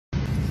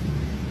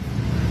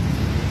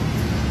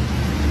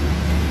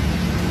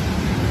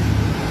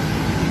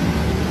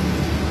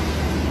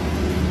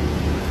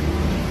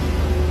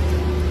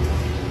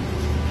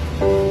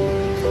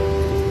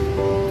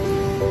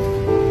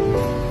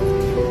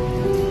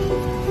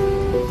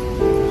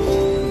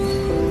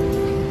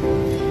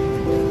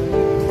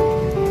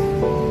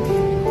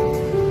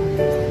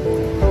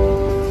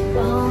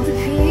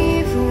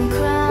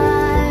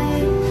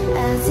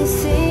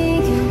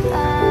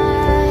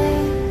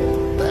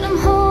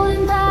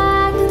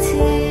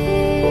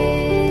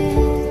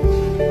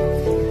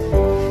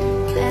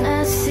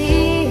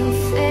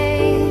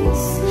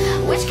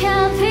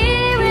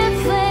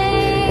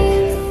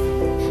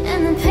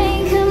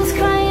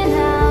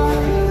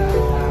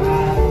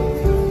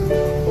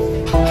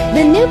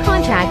new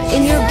contract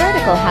in your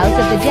vertical house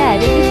of the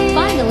dead is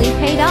finally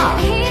paid off.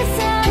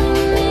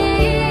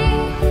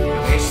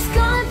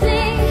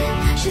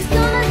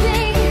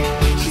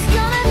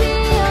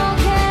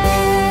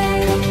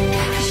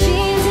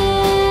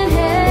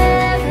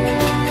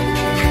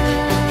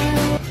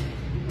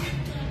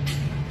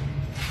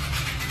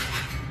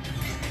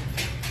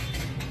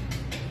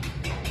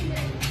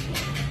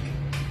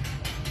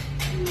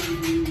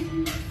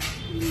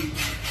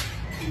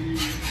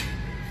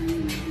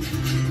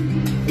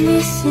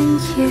 Missing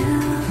you,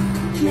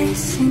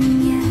 missing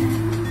you.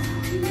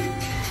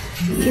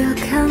 You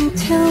come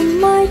to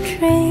my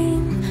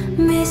dream.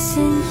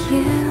 Missing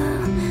you,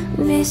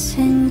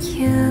 missing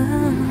you.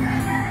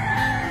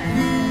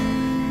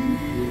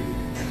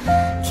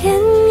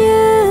 Can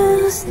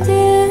you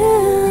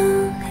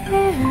still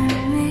hear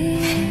me?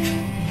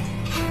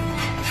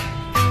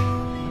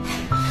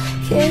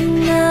 Can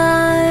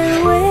I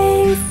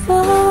wait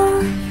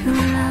for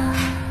your love?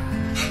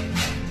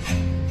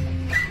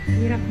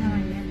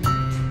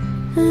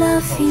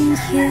 Loving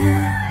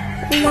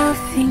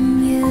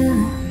you,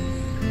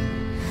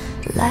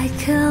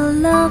 like a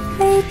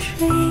lovely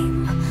dream.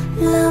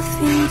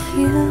 Loving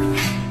you,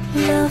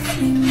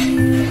 loving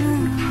you.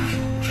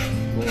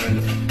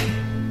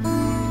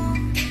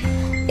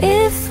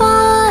 If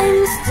I'm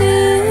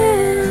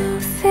still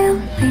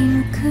feeling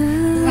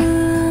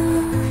good,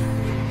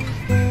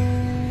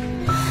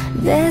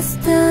 that's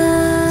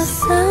the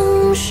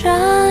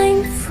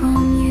sunshine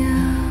from you.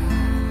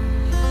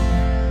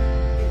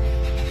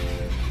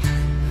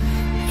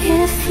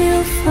 If you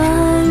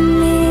find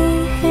me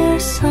here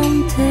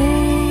someday,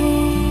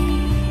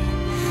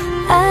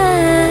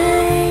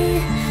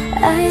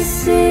 I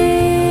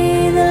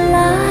see the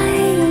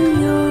light in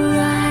your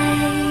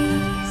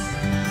eyes.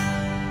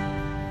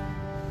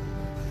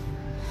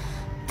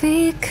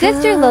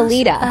 Sister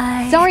Lolita,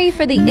 sorry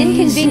for the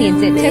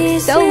inconvenience it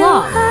took so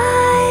long. I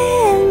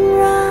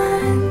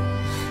run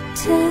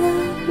to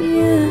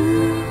you.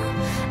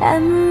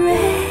 I'm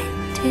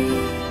ready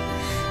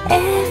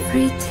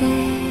every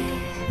day.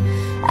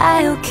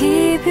 I'll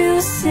keep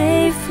you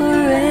safe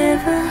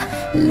forever.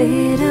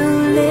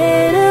 Little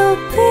bit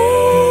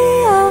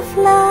of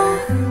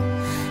love,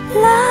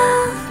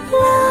 love,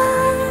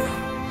 love.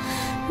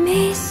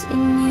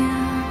 Missing you,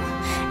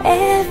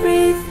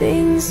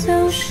 everything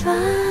so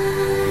shines.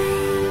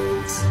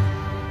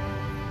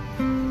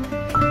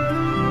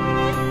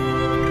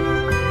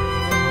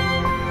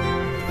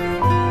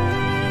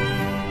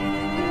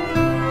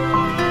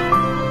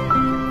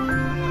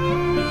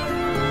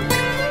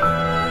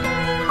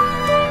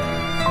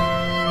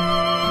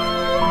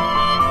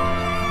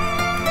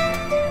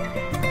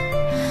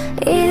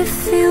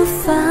 If you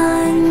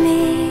find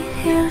me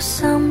here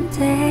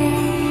someday,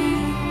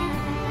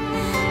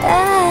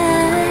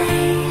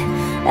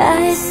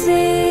 I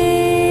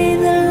see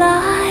the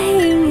light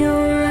in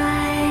your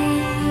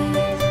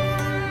eyes.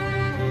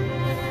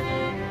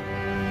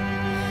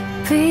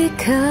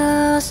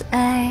 Because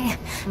I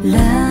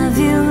love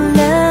you,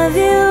 love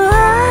you.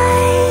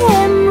 I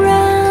am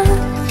run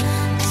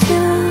to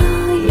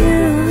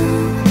you.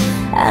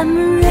 I'm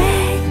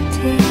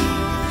ready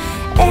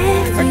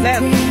every day.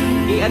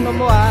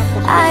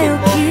 I'll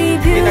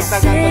keep you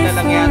safe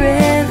forever.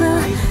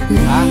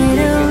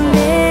 Little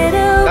bit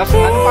of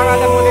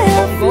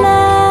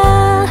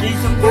love,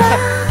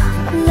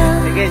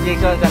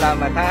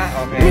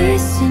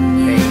 missing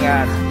you,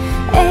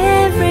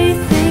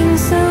 everything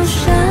so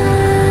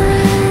shines.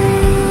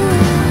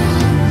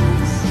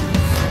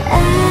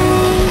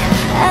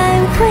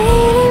 I'm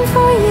waiting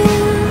for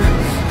you.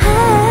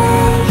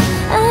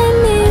 I'm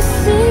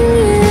missing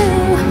you.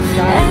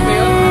 I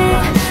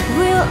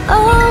will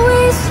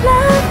always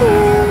love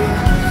you,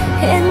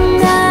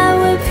 and I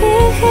will be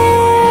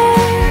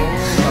here.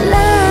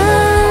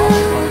 Love,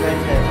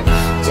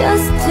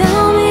 just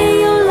tell me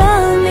you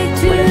love me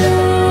too.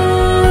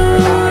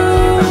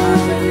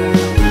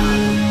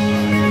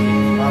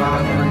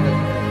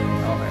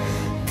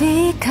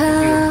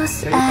 Because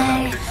I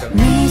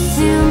miss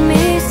you,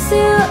 miss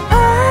you.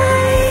 I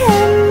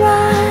am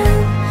run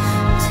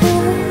to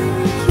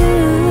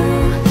you.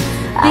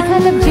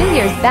 Because of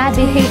Junior's bad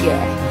behavior,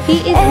 he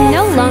is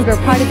no longer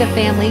part of the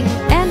family.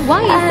 And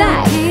why is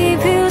that?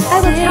 I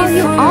will tell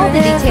you all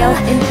the details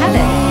in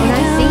heaven when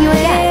I see you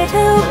again.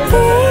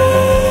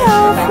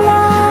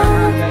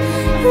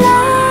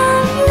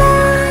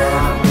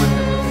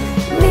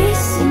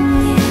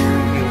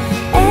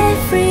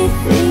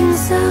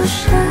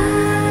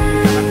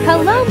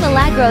 Hello,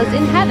 Milagros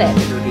in heaven.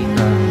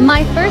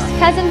 My first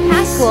cousin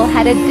Pascual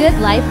had a good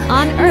life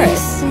on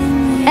earth.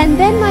 And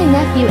then my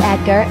nephew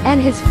Edgar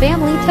and his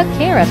family took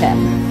care of him.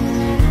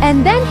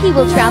 And then he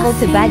will travel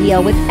to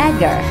Baguio with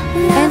Edgar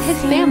and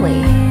his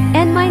family,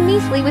 and my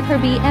niece with her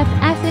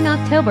BFF in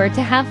October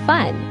to have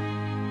fun.